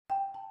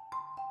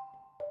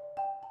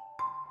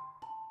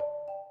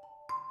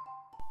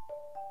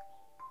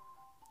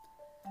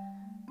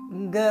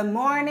Good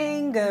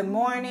morning, good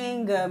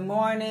morning, good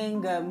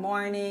morning, good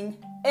morning.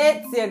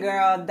 It's your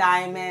girl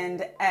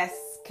Diamond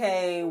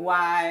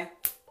SKY.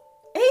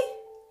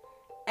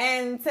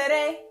 And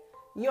today,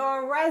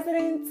 your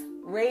resident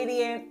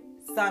radiant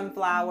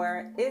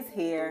sunflower is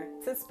here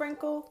to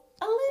sprinkle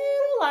a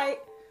little light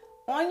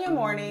on your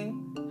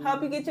morning,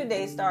 help you get your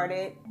day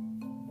started.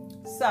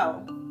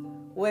 So,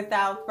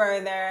 without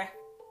further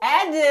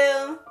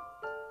ado,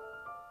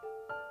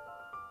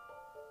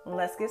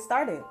 let's get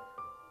started.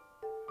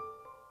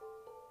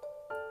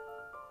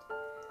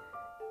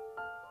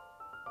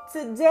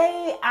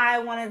 Today, I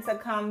wanted to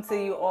come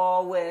to you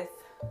all with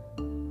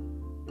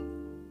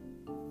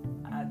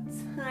a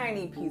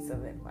tiny piece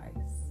of advice.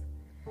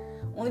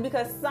 Only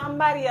because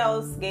somebody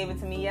else gave it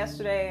to me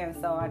yesterday, and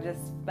so I just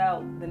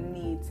felt the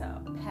need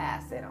to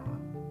pass it on.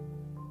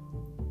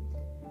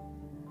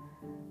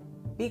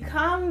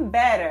 Become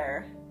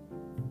better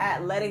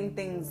at letting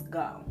things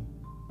go.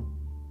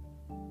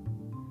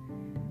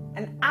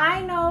 And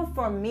I know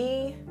for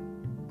me,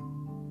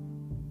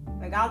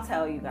 I'll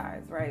tell you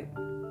guys, right?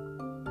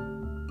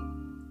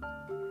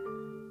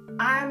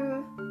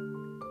 I'm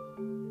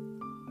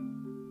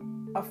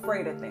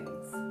afraid of things.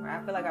 Right?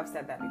 I feel like I've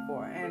said that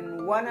before.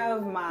 And one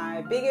of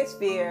my biggest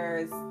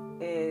fears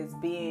is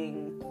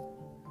being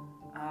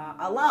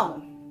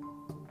alone.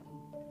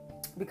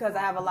 Because I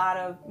have a lot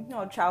of,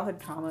 childhood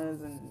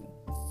traumas, and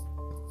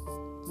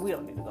we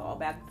don't need to go all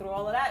back through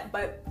all of that.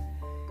 But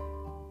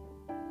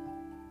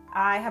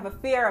I have a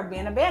fear of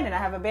being abandoned. I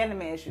have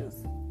abandonment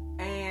issues.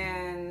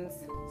 And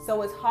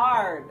so it's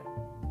hard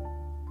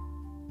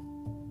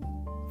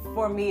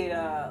for me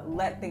to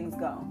let things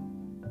go.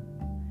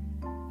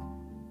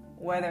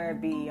 Whether it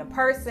be a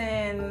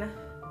person,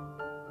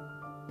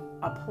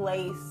 a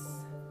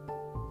place,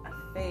 a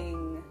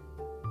thing,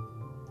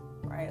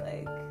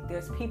 right?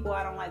 There's people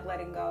I don't like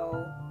letting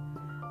go.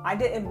 I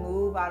didn't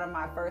move out of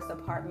my first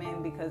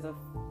apartment because of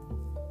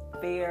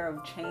fear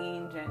of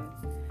change and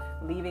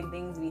leaving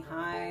things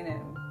behind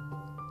and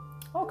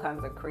all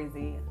kinds of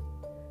crazy,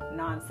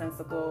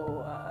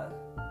 nonsensical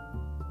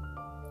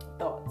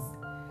thoughts.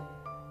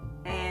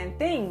 And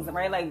things,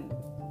 right?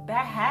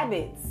 Bad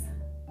habits.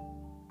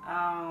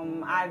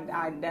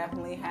 I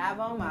definitely have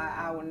them.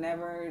 I will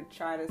never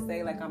try to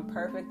say I'm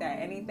perfect at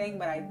anything,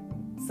 but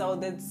so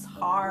it's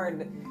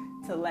hard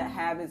to let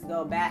habits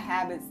go. Bad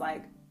habits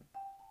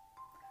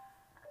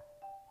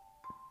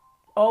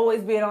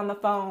always being on the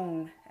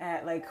phone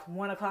at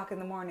 1 o'clock in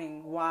the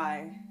morning.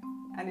 Why?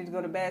 I need to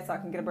go to bed so I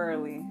can get up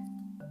early.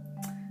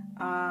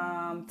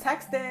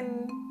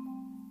 Texting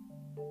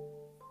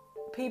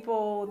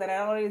people that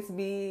I don't need to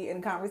be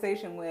in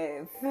conversation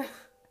with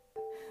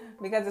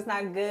because it's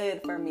not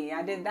good for me.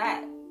 I did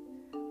that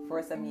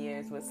for some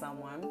years with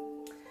someone.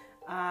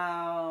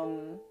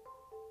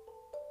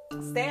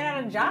 Staying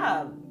at a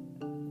job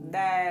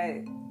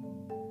that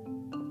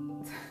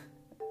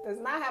does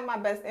not have my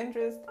best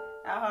interest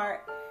at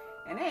heart,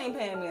 and they ain't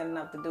paying me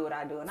enough to do what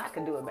I do, and I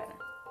could do it better.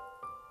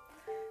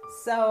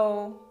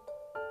 So,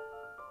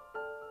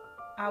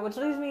 which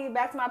leads me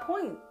back to my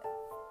point.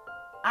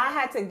 I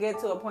had to get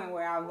to a point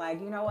where I was like,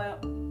 you know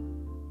what?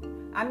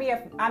 I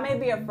may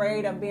be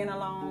afraid of being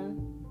alone,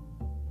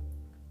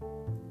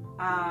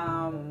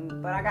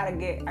 but I can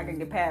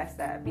get past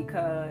that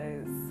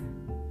because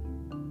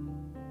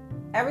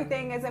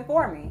everything isn't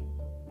for me.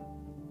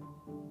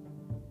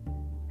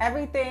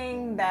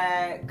 Everything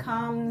that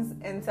comes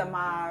into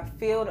my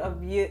field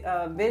of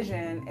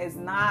vision is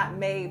not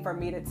made for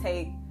me to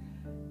take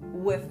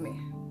with me.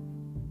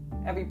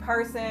 Every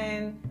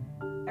person,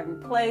 every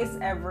place,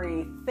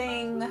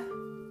 everything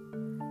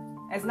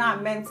is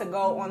not meant to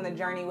go on the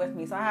journey with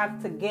me. So I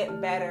have to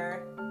get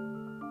better,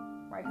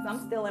 right? Because I'm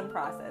still in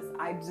process.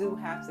 I do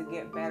have to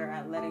get better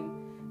at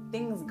letting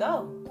things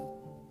go.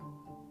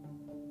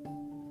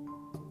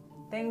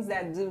 Things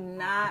that do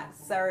not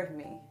serve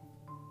me.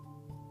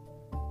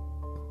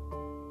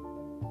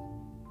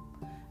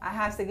 I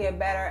have to get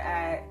better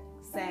at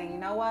saying, you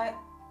know what?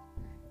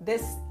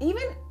 This,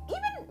 even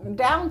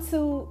down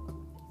to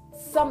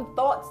some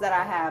thoughts that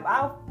I have,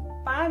 I'll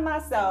find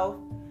myself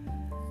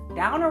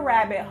down a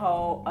rabbit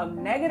hole of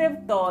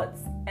negative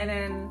thoughts, and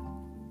then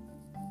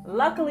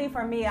luckily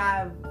for me,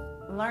 I've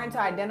learned to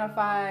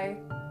identify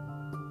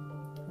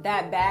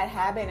that bad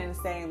habit and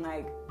saying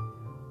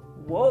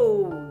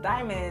whoa,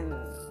 Diamond,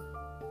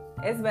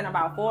 it's been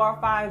about 4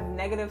 or 5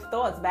 negative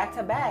thoughts back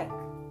to back.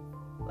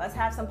 Let's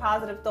have some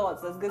positive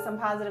thoughts. Let's get some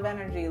positive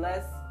energy.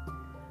 Let's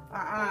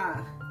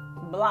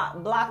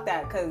block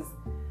that, because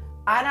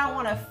I don't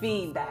want to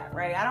feed that,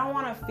 right? I don't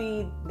want to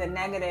feed the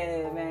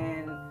negative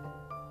and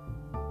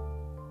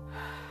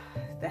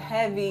the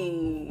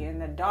heavy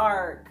and the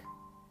dark.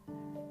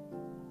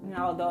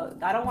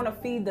 I don't want to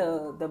feed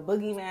the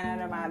boogeyman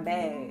under my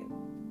bed.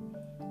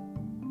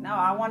 No,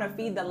 I want to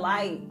feed the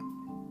light.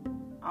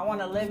 I want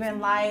to live in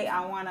light.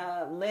 I want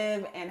to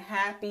live in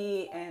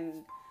happy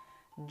and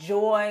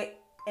joy.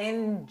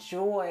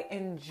 Enjoy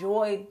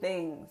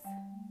things.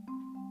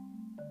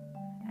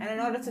 And in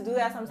order to do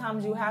that,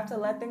 sometimes you have to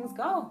let things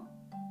go.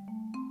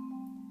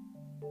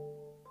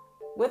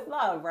 with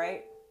love,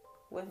 right?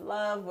 With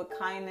love, with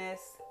kindness,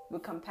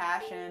 with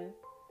compassion.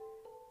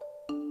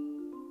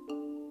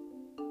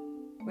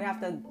 We have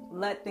to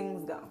let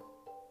things go.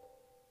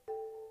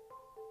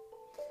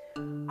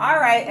 All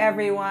right,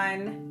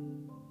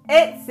 everyone.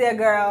 It's your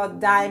girl,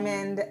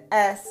 Diamond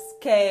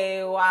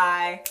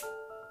SKY.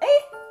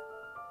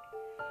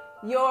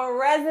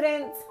 Your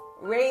resident,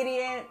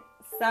 radiant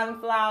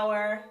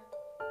sunflower,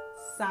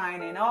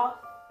 signing off.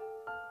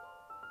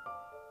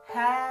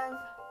 Have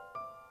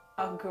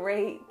a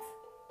great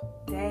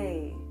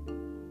day.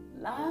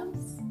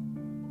 Loves.